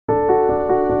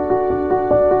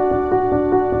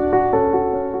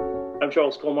I'm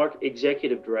Charles Colmark,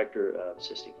 Executive Director of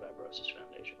Cystic Fibrosis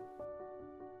Foundation.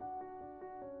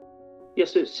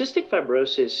 Yes, so cystic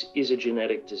fibrosis is a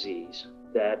genetic disease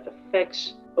that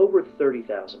affects over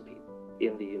 30,000 people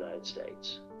in the United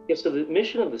States. Yes, so the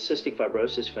mission of the Cystic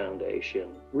Fibrosis Foundation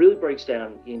really breaks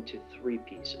down into three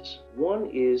pieces. One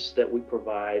is that we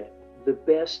provide the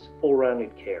best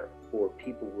full-rounded care for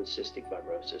people with cystic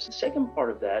fibrosis. The second part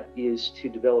of that is to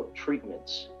develop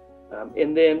treatments.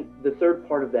 And then the third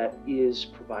part of that is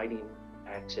providing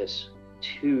access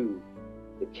to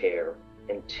the care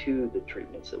and to the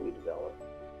treatments that we develop.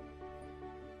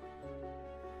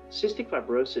 Cystic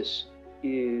fibrosis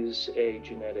is a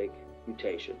genetic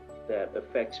mutation that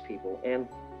affects people, and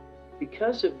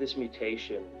because of this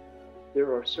mutation,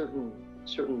 there are certain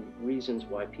reasons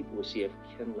why people with CF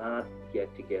cannot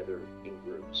get together in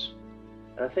groups.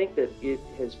 And I think that it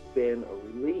has been a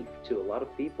relief to a lot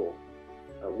of people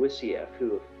with CF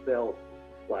who have felt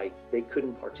like they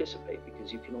couldn't participate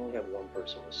because you can only have one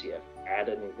person with CF at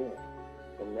an event.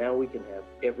 And now we can have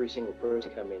every single person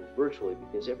come in virtually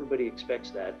because everybody expects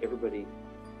that. Everybody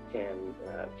can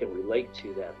relate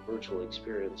to that virtual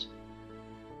experience.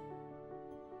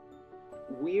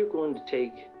 We are going to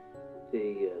take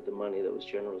the money that was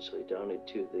generously donated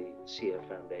to the CF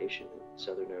Foundation,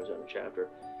 Southern Arizona chapter.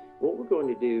 What we're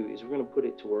going to do is we're going to put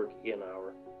it to work in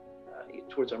our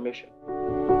towards our mission.